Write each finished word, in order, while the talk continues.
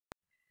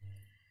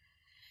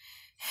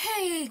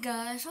Hey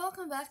guys,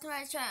 welcome back to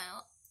my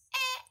channel.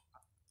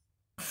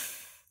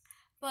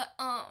 But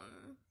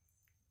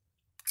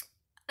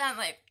that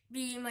might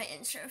be my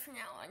intro from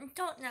now on.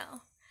 Don't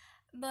know.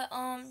 But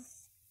I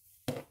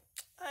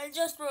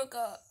just woke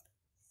up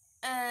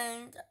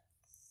and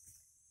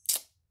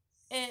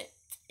it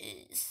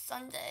is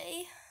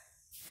Sunday,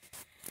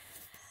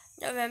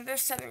 November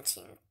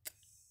 17th,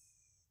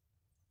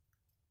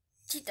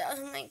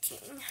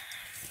 2019.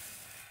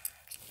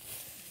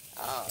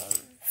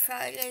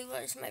 Friday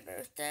was my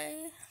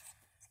birthday.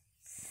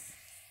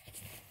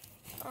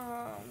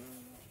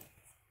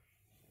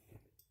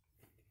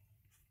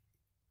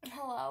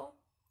 Hello.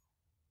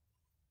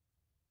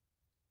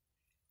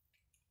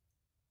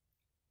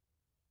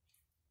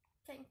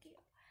 Thank you.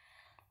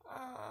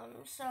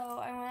 So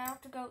I went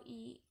out to go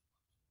eat.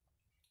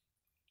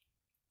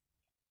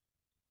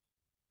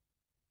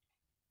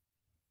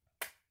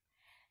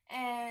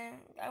 And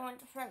I went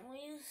to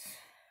Friendly's.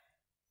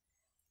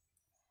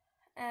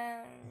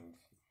 And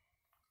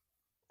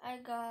I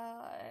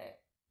got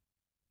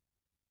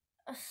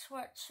a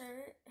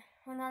sweatshirt.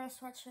 Well, not a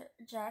sweatshirt,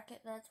 a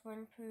jacket that's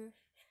windproof.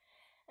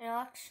 And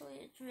actually,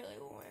 it's really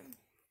warm.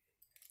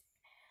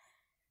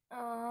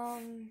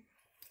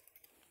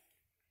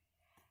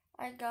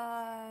 I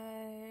got,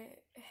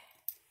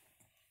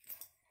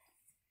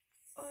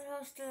 what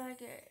else did I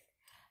get?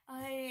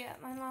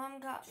 My mom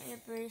got me a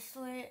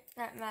bracelet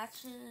that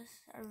matches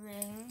a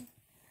ring.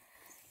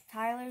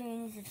 Tyler, you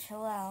need to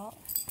chill out.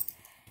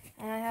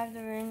 And I have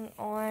the ring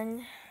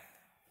on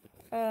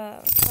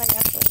my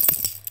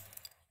necklace.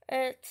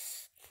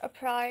 It's a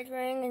pride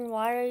ring, and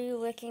why are you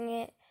licking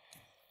it?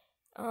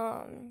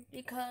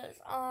 Because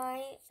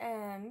I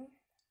am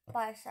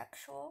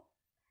bisexual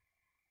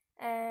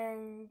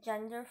and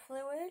gender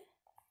fluid.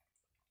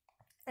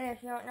 And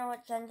if you don't know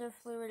what gender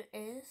fluid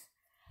is,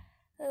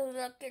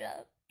 look it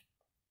up.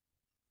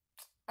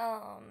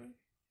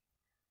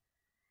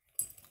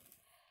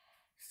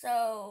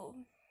 So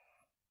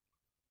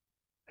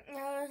that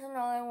was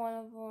another one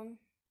of them.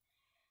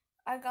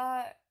 I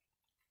got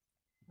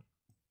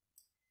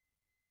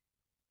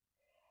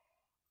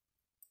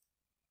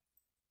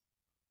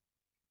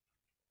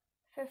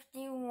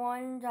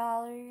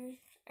 $51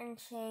 and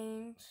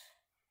change.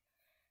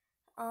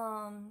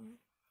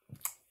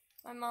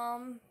 My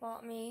mom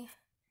bought me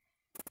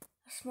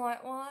a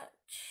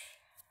smartwatch.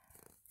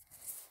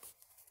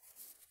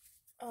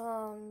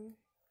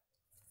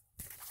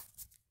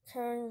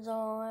 Turns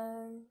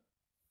on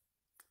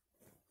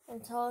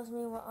and tells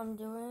me what I'm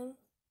doing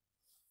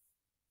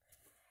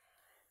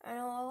and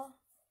all.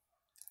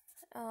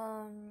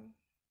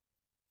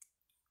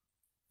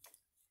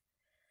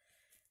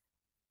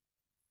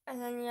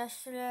 And then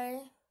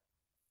yesterday,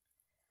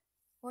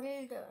 what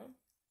are you doing?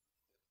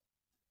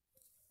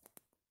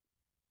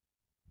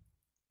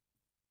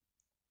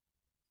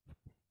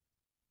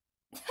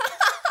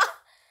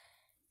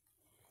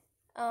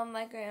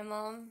 My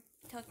grandma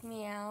took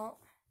me out.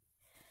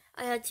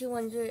 I had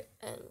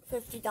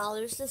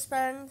 $250 to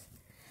spend,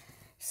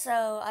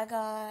 so I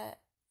got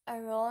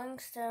a Rolling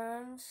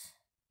Stones,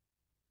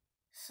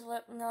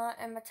 Slipknot,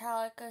 and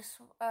Metallica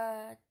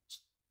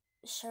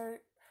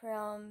shirt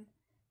from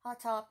Hot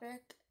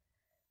Topic.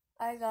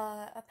 I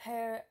got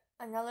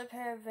another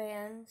pair of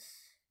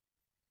Vans,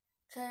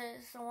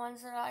 because the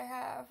ones that I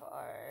have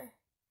are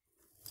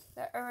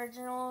the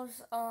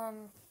originals,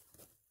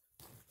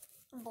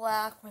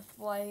 black with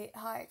white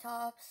high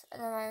tops,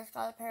 and then I just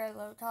got a pair of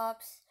low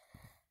tops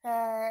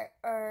that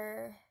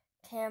are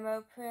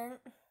camo print,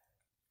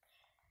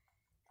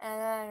 and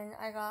then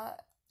I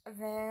got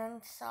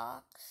Van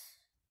socks,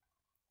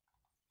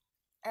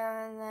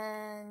 and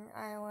then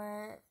I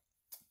went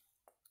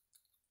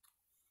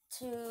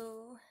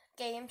to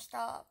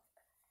GameStop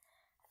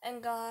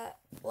and got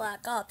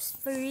Black Ops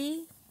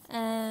 3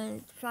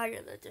 and Friday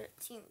the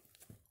 13th.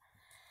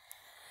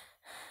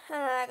 And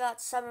then I got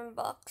 $7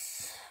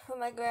 from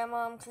my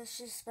grandma because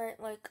she spent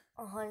like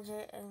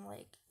 $140.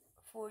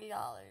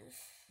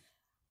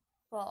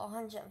 Well,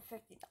 $150.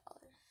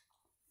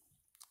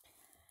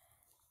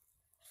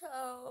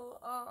 So,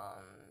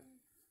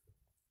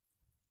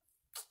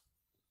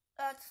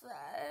 that's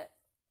that.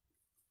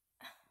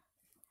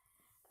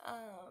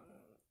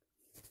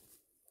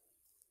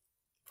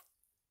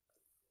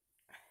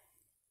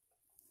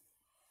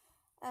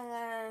 And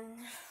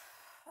then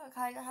I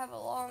kind of have a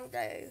long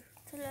day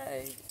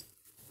today.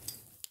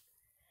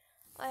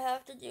 I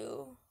have to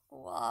do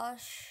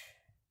wash,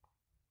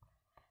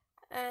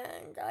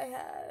 and I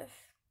have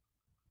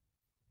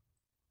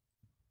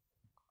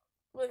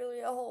literally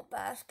a whole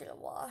basket of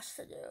wash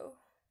to do.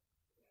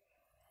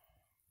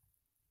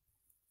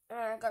 And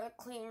I gotta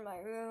clean my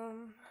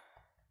room.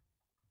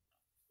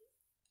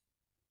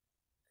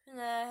 And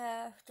then I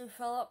have to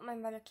fill up my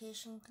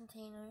medication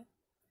container,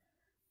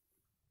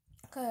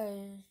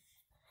 because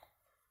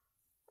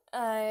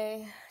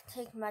I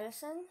take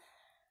medicine.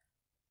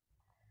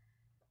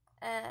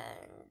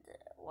 And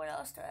what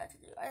else do I have to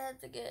do? I have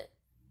to get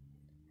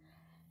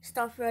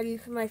stuff ready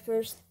for my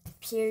first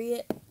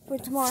period for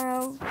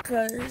tomorrow,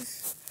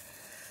 because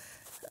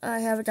I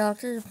have a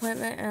doctor's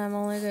appointment and I'm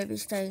only going to be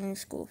staying in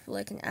school for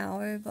like an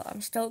hour, but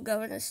I'm still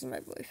going to see my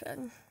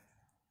boyfriend.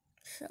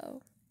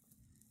 So,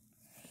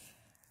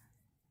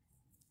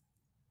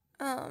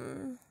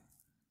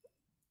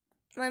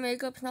 my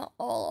makeup's not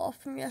all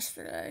off from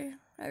yesterday.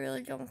 I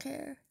really don't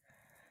care.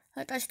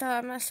 Like, I still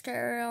have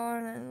mascara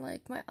on and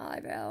like my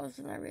eyebrows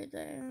and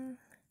everything.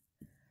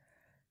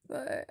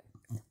 But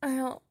I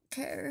don't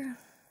care.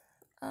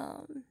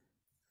 But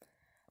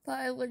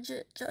I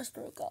legit just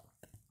woke up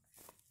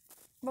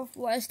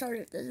before I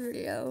started this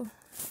video.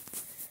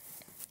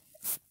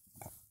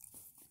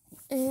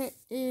 It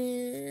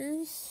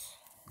is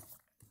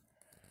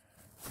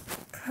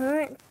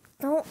current.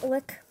 Don't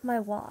lick my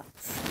watch.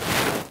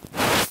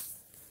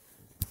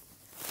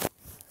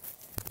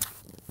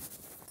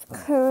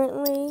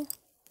 Currently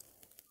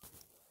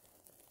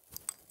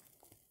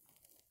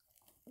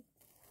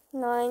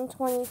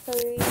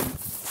 9:23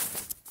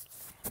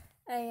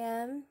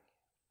 a.m.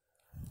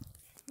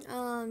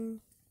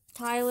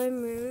 Tyler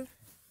moved.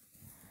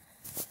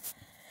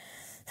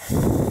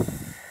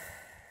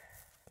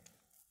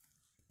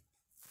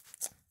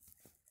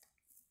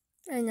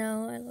 I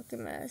know, I look a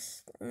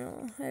mess.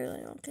 No, I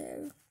really don't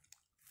care.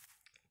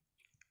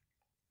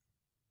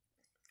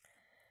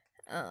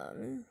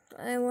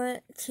 I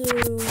went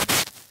to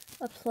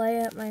a play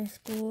at my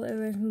school. It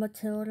was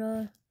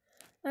Matilda.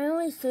 I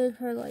only stayed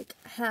for like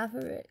half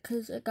of it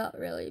because it got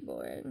really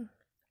boring.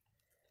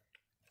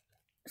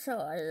 So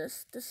I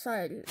just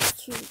decided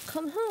to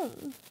come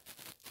home.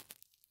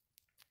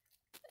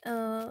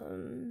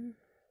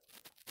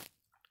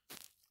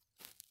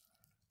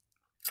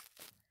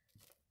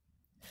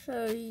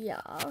 So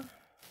yeah.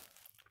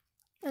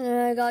 And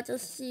then I got to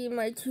see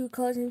my two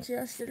cousins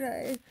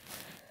yesterday.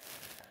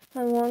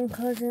 My one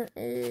cousin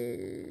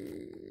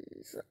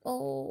is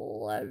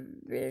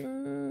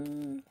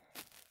 11.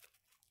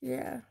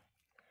 Yeah.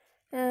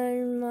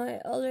 And my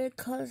other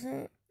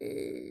cousin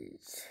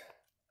is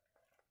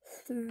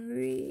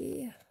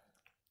 3.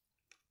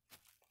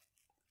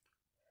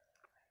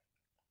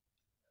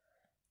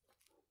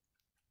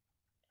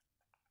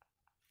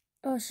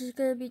 Oh, she's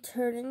gonna be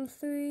turning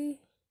 3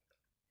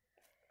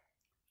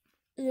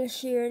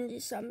 this year in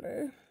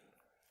December.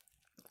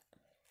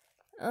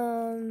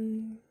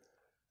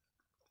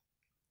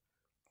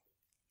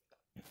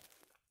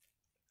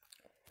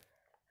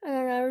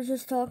 And I was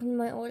just talking to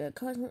my older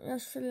cousin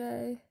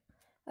yesterday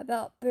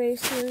about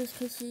braces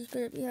because he's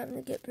gonna be having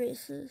to get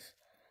braces,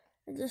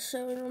 and just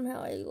showing him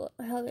how they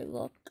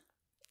look.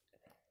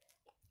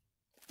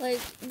 Like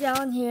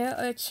down here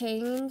are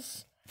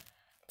chains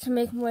to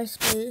make more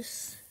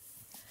space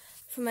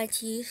for my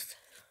teeth,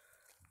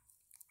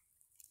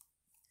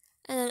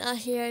 and then out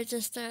here are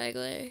just the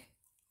regular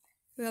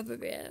rubber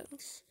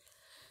bands.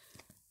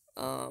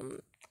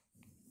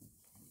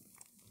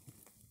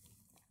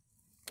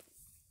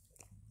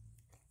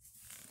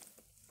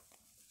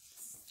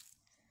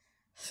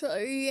 So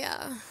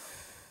yeah.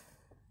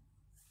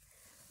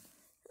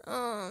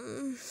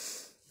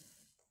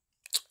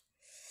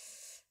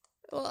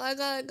 Well, I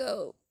gotta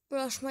go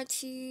brush my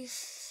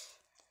teeth,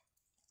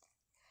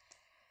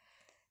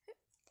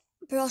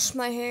 brush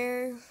my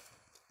hair.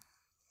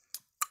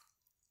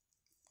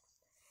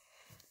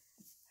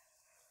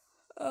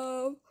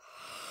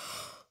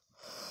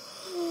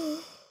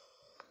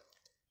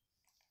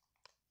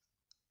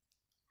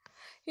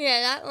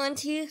 Yeah, that one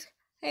tooth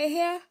right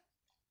here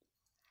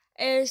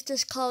is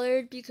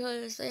discolored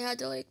because they had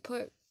to like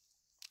put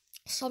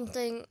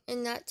something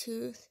in that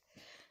tooth,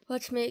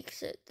 which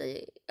makes it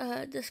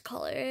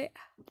discolor it.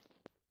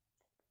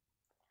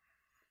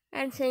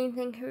 And same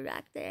thing for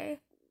back there.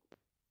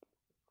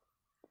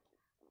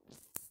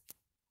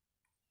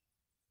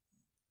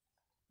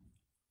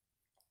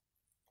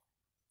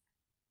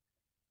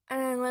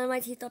 And one of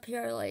my teeth up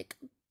here are like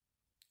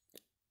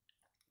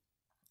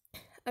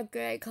a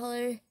gray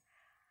color.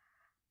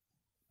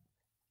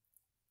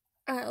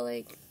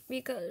 Like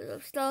because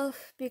of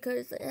stuff,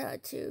 because they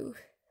had to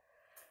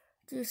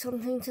do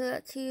something to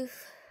that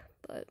tooth,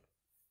 but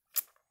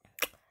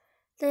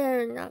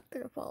they're not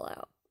gonna fall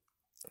out.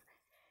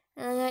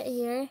 And right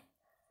here,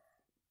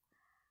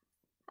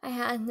 I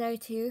have no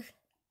tooth.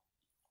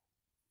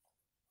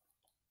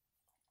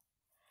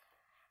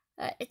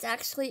 It's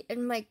actually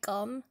in my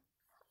gum.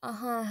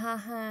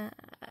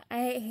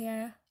 Right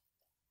here.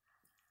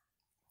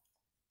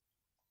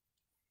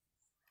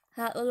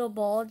 That little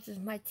bulge is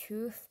my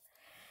tooth.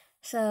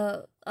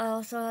 So I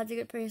also had to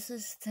get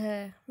braces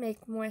to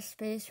make more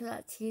space for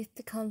that teeth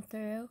to come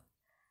through.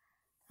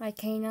 My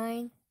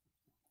canine.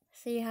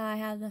 See how I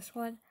have this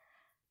one,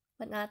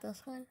 but not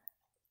this one.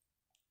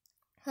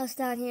 Plus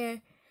down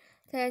here,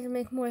 I had to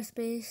make more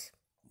space.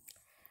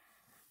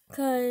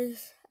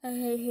 Cause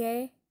right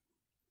here,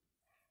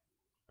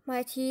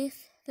 my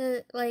teeth,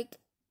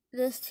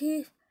 this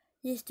tooth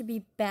used to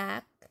be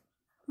back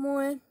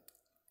more.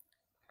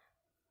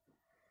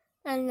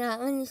 And that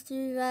one used to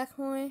be back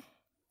more.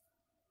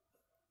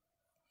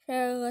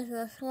 So was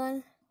this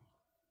one.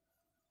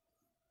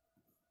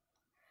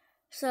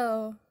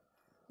 So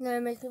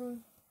they're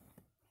making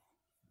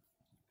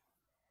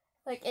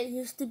Like, it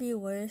used to be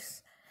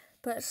worse,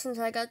 but since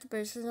I got the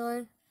braces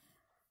on,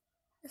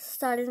 it's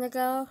starting to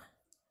go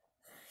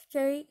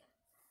straight.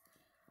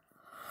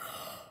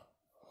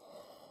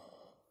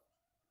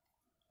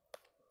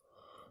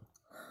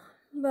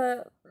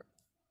 But,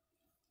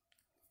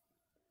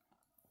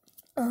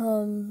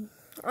 on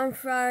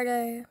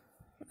Friday,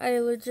 I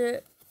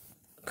legit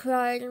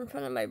cried in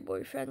front of my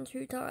boyfriend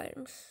 2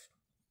 times.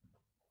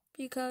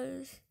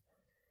 Because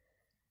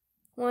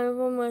one of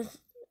them was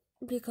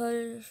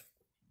because,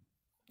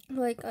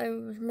 like, I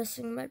was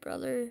missing my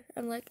brother,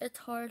 and, like, it's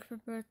hard for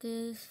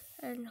birthdays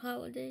and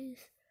holidays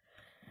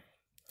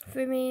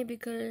for me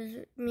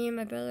because me and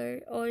my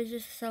brother always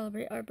just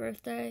celebrate our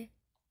birthday,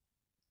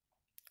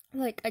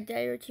 like, a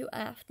day or 2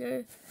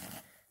 after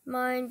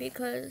mine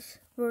because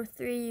we're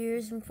 3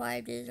 years and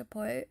 5 days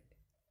apart.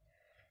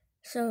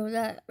 So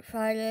that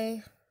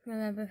Friday,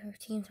 November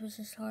 15th, was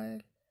just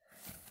hard.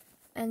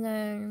 And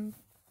then,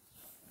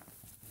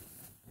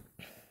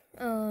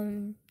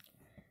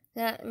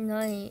 that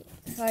night,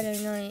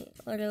 Friday night,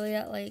 literally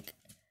at like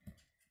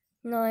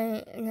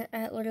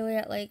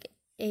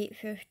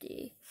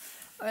 8:50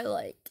 or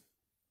like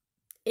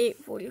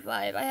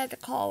 8:45, I had to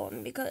call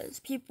him because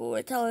people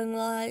were telling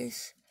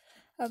lies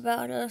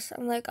about us.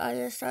 And like, I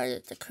just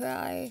started to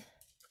cry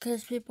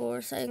because people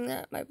were saying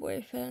that my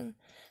boyfriend,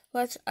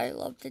 which I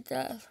love to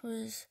death,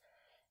 was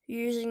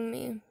using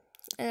me,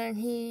 and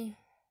he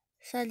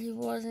said he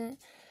wasn't.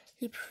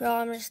 He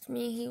promised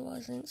me he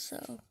wasn't.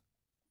 So,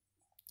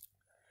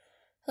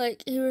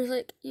 like, he was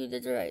like, you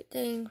did the right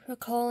thing for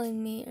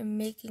calling me and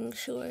making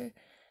sure,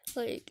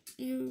 like,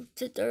 you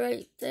did the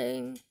right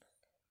thing.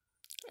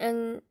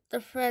 And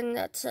his friend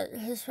that said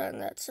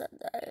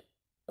that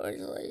was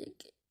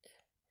like,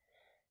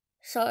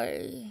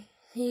 sorry.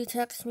 He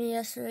texted me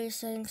yesterday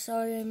saying,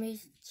 sorry I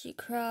made you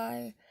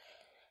cry.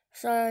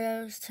 Sorry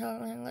I was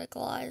telling, like,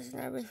 lies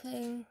and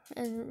everything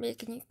and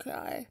making you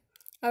cry.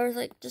 I was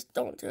like, just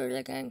don't do it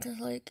again, because,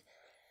 like,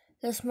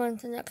 this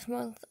month and next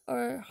month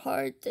are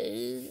hard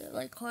days,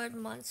 like, hard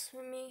months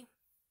for me.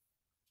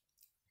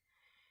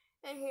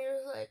 And he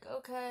was like,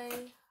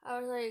 okay. I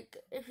was like,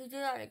 if you do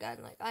that again,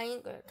 like, I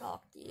ain't gonna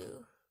talk to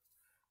you.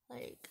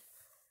 Like,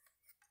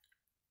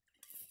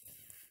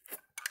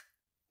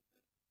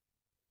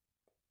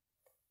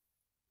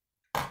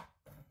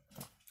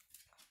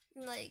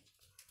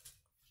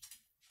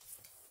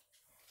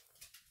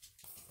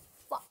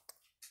 fuck.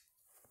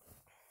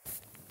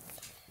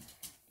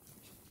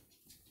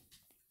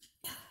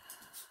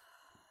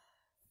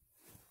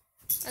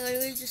 I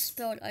literally just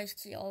spilled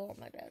iced tea all over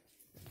my bed.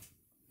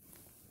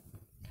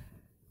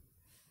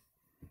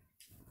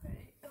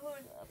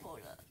 Wait, hold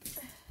up.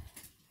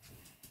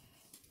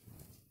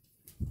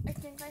 I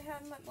think I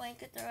have my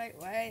blanket the right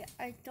way.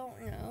 I don't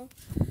know.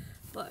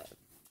 But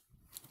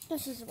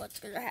this is what's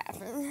gonna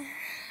happen.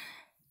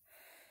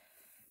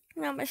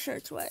 Now my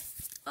shirt's wet.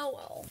 Oh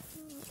well.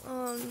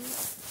 And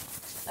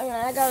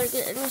I gotta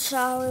get in the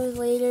shower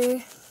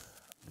later.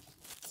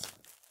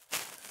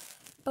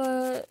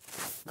 But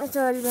it's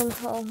already been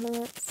 12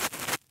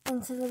 minutes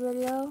into the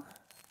video.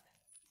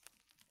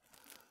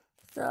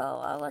 So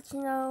I'll let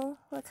you know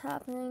what's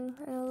happening.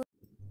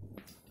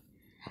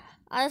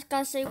 I just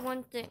gotta say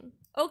one thing.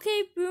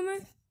 Okay,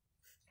 Boomer?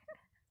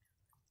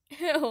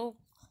 Ew.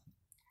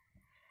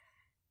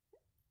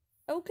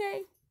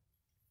 Okay.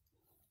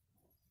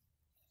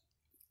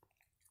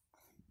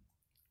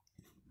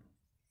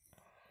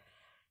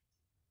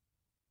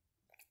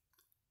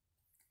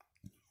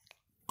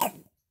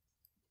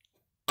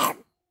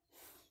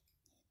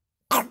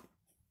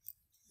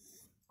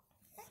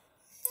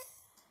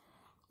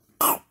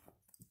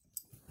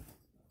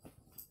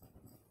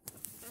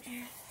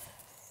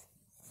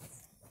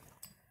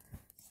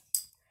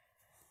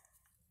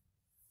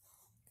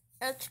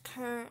 It's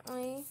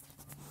currently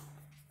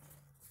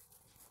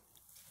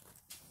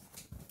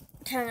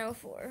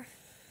 10:04.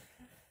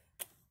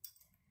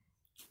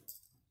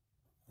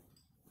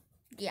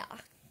 Yeah.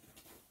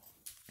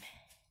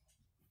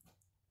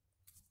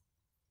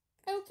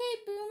 Okay,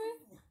 Boomer.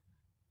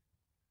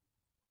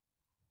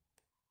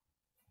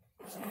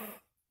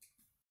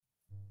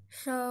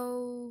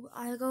 So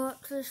I go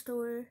up to the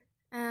store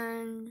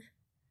and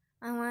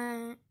I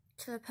went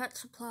to the pet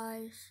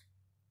supplies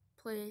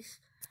place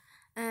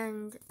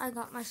and I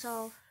got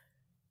myself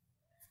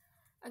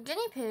a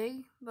guinea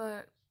pig,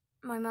 but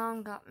my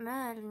mom got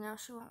mad and now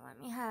she won't let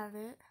me have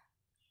it.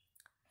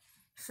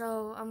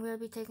 So I'm gonna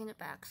be taking it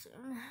back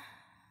soon.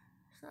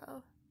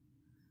 So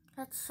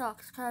that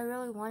sucks because I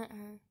really wanted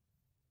her.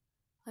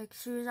 Like,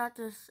 she was at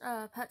this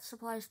pet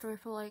supply store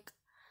for like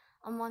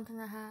a month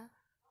and a half.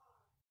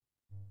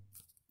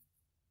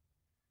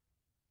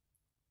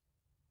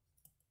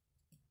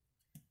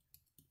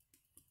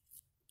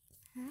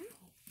 Huh?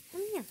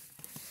 Come here.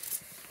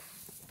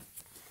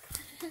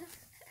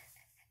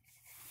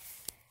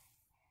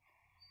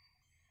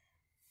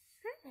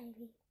 Hi,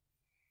 baby.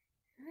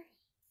 Hi.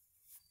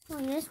 Oh,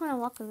 you just want to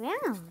walk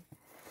around.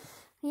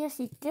 Yes,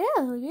 you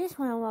do. You just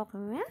want to walk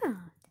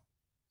around.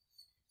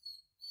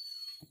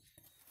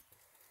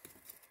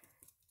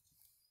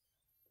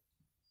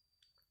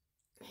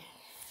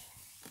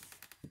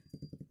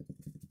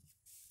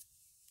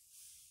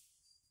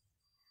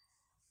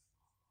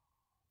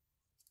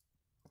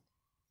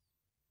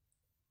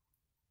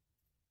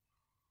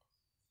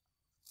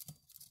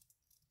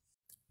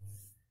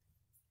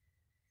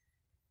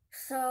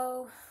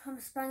 So I'm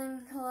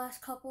spending the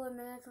last couple of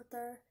minutes with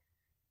her.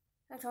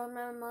 I told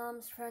my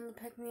mom's friend to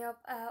pick me up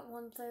at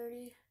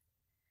 1:30.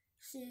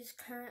 She's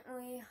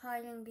currently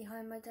hiding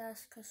behind my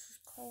desk because she's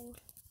cold.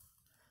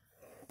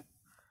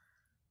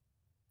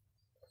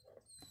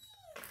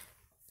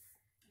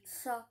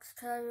 Sucks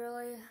because I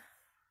really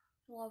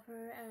love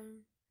her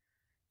and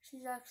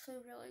she's actually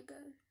really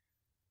good.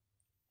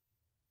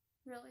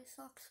 Really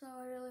sucks though.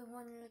 I really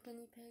wanted a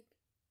guinea pig.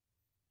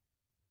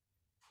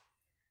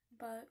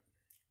 But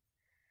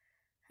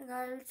I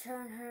gotta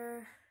return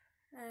her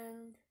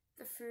and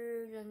the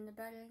food and the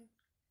bedding.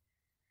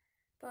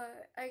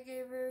 But I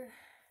gave her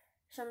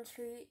some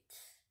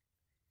treats,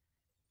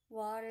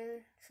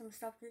 water, some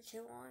stuff to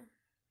chew on.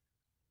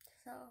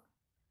 So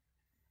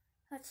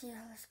let's see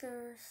how this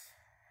goes.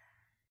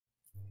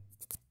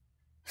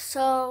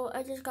 So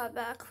I just got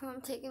back from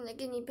taking the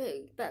guinea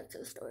pig back to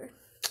the store.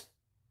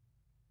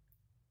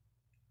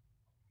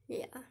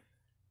 Yeah.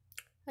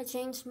 I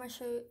changed my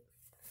shirt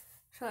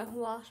so I can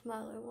wash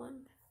my other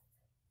one.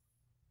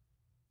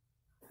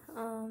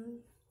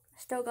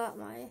 Still got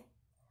my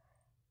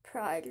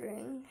pride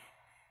ring.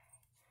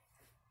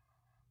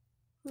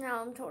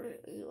 Now I'm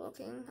totally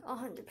looking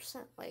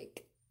 100%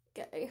 like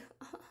gay.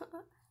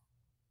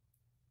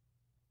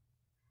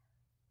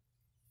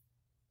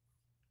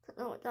 Don't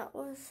know what that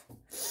was.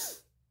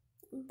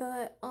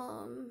 But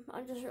I'm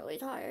just really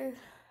tired.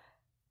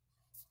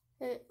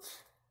 It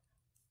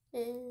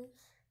is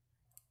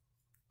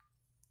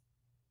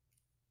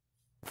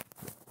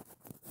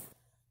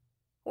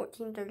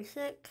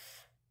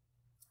 14:36.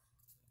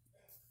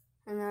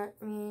 And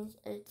that means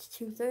it's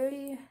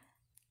 2:30.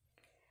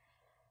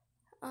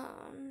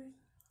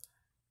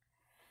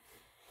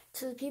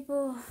 To the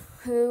people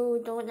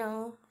who don't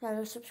know that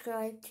are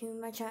subscribed to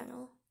my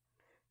channel,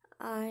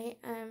 I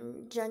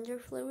am gender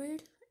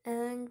fluid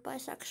and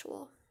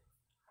bisexual.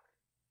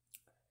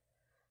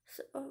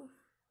 So,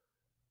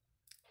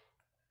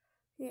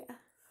 yeah.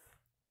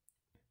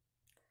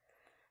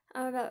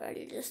 I'm about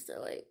ready just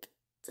to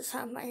just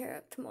have my hair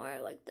up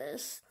tomorrow like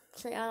this.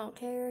 Say I don't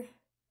care.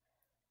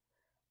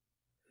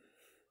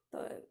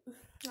 But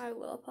I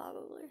will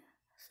probably.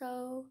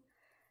 So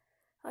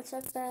I'll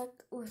check back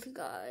with you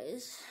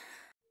guys.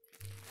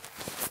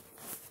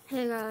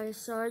 Hey guys,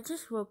 so I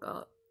just woke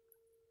up.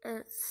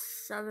 It's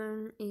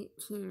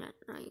 7:18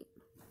 at night.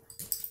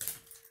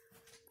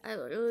 I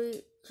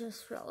literally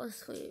just fell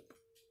asleep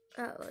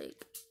at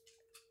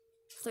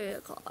 3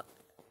 o'clock.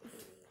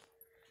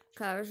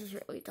 Cause I was just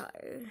really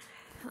tired.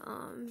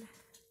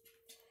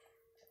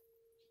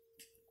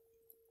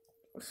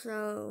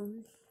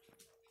 So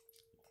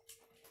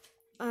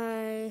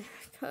I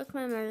took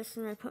my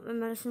medicine. I put my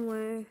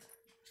medicine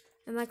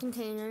in my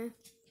container.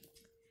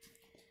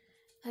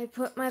 I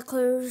put my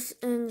clothes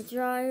in the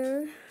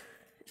dryer,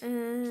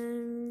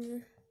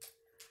 and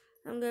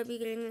I'm gonna be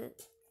getting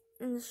it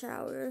in the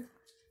shower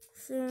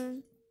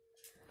soon.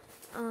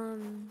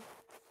 I'm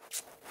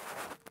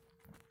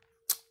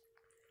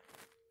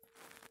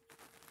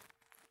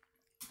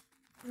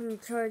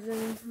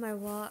charging my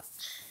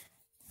watch,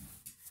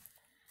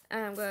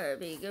 and I'm gonna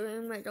be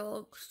giving my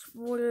dogs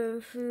water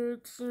and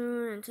food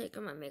soon and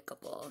taking my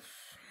makeup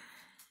off.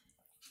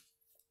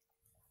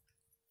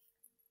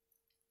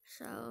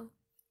 So,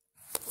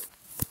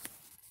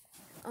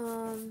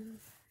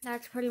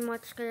 that's pretty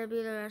much gonna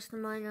be the rest of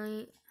my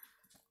night.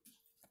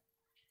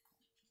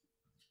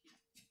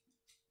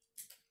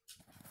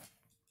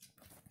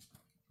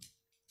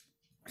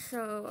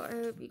 So, I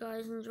hope you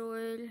guys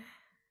enjoyed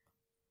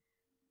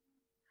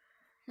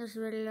this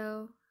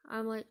video.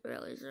 I'm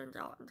really zoned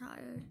out and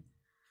tired.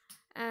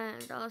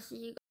 And I'll see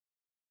you guys.